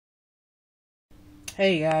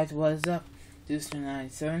Hey guys, what is up?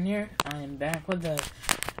 Deuce97 here. I am back with the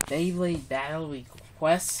Beyblade Battle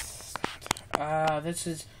Request. This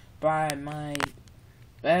is by my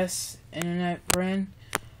best internet friend,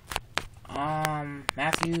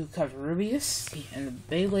 Matthew Covarrubias. And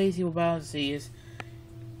the Beyblades you're about to see is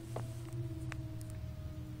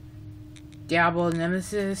Diablo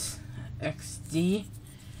Nemesis XD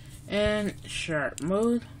in sharp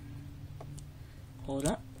mode. Hold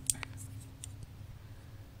up.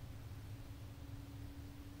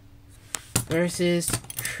 Versus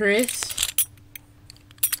Kries.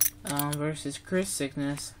 Versus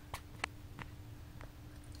Cygnus.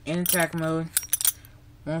 In attack mode.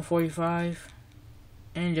 145.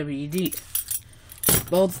 And WD.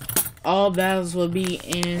 All battles will be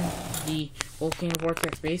in the Volcano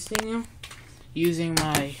Vortex base stadium. Using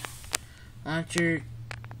my launcher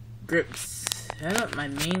grip setup. My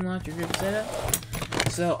main launcher grip setup.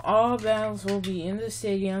 So all battles will be in the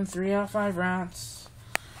stadium. 3 out of 5 rounds.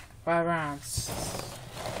 5 rounds.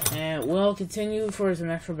 And we'll continue for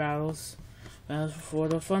some extra battles for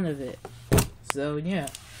the fun of it. So yeah,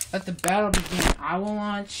 let the battle begin. I will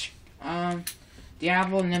launch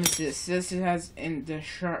Diablo Nemesis. This has in the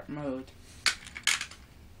sharp mode.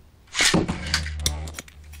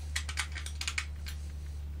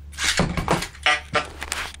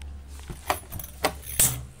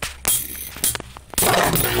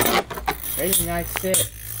 Very nice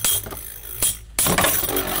hit.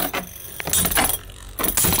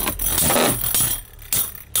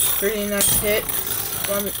 Pretty nice hit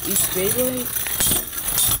from each Beyblade.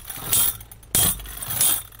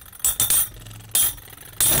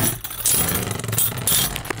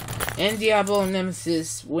 And Diablo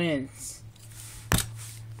Nemesis wins.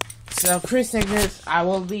 So Cygnus, I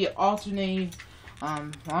will be alternating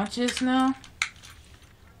launches now.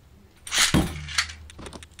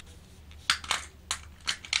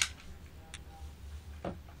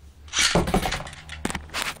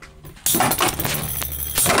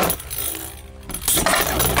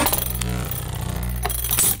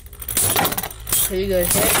 Pretty good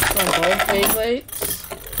hit from both Beyblades.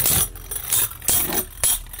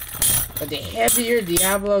 But the heavier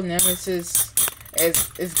Diablo Nemesis has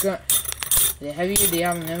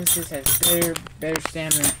better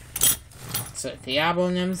stamina. So Diablo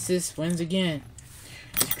Nemesis wins again.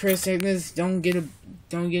 If Cygnus don't get a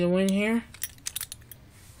win here.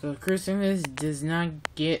 So if Cygnus does not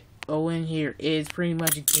get a win here, it's pretty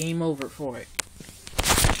much game over for it.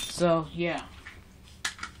 So yeah.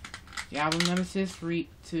 Diablo Nemesis, 3,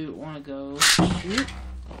 2, 1, go shoot.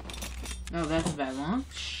 No, that's a bad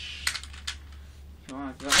launch. You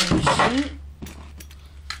wanna go shoot.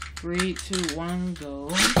 3, 2, 1, go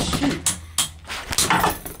shoot.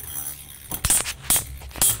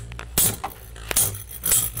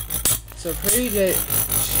 So pretty good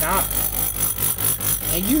shot.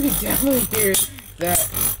 And you can definitely hear that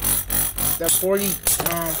the 40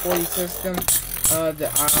 system,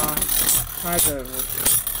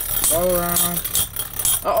 all around.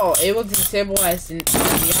 Able to stabilize the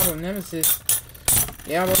Diablo Nemesis.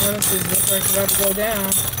 Diablo Nemesis looks like it's about to go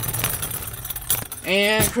down.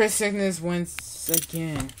 And Cygnus wins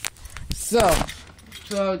again. So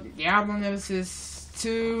Diablo Nemesis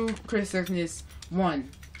 2, Cygnus 1.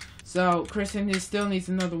 So Cygnus still needs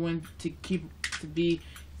another win to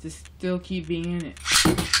still keep being in it.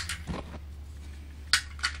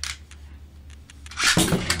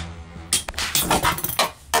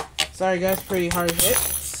 Sorry guys, pretty hard hit.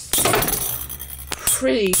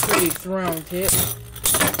 Pretty thrown hit.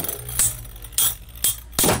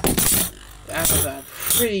 That was a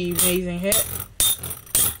pretty amazing hit.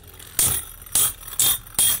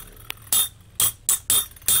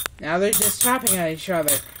 Now they're just chopping at each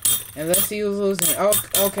other. And let's see who's losing. Oh,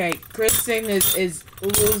 okay, Cygnus is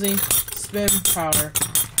losing spin power.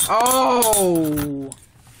 Oh!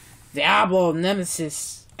 Diablo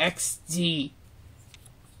Nemesis XD.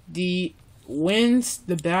 Wins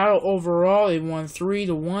the battle overall. It won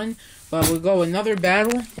 3-1, but we'll go another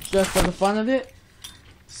battle just for the fun of it.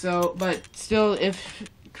 So, but still, if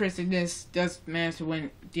Cygnus does manage to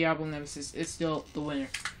win Diablo Nemesis, it's still the winner.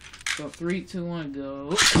 So 3, 2, 1,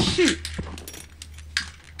 go shoot!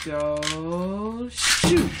 Go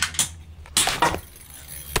shoot!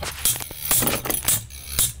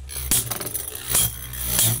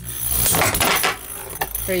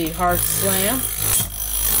 Pretty hard slam.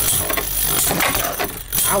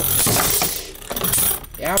 Ouch.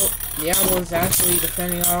 Diablo is actually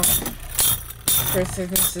defending off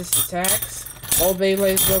Cygnus' attacks. All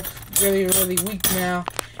Beyblades look really weak now.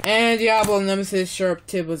 And Diablo Nemesis Sharp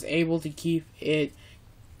Tip was able to keep it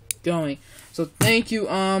going. So thank you,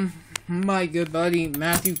 my good buddy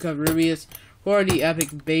Matthew Covarrubias for the epic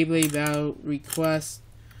Beyblade battle request.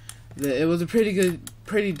 It was a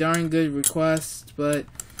pretty darn good request, but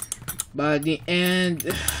by the end,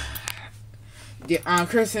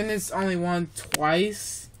 Kries Cygnus only won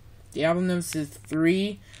twice. Diablo Nemesis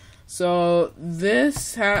 3. So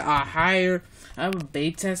this had a higher. I have a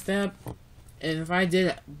bait test app, and if I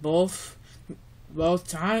did both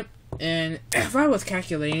time, and if I was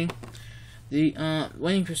calculating the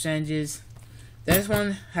winning percentages, this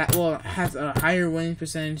one has a higher winning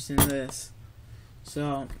percentage than this.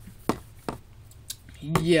 So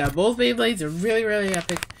yeah, both Beyblades are really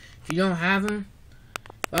epic. If you don't have them,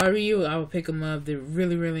 if I were you, I would pick them up. They're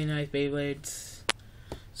really nice Beyblades.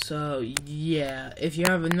 So yeah, if you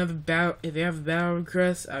have a battle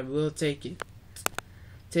request, I will take it.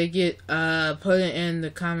 Put it in the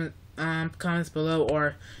comments below,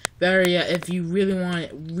 or better yet, if you really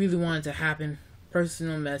want it to happen,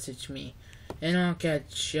 personal message me, and I'll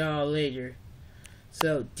catch y'all later.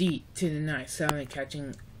 So D to the next, so I'm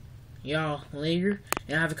catching y'all later.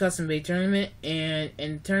 And I have a custom bait tournament, and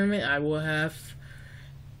in the tournament I will have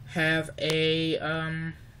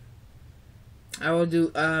a I will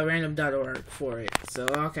do random.org for it. So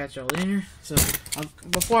I'll catch y'all later. So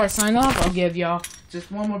before I sign off, I'll give y'all just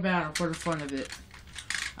one more battle for the fun of it.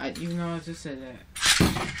 Even though I just said that.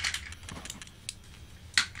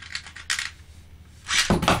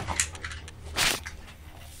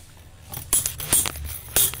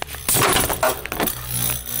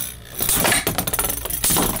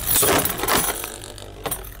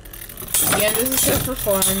 Again, this is just for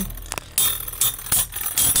fun.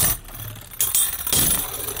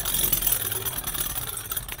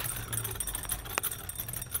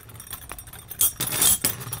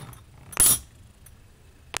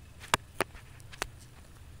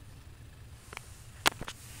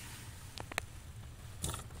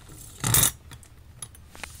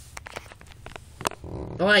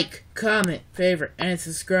 Like, comment, favorite, and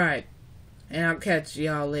subscribe. And I'll catch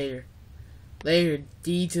y'all later. Later,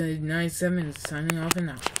 D to 97 is signing off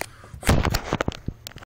and out.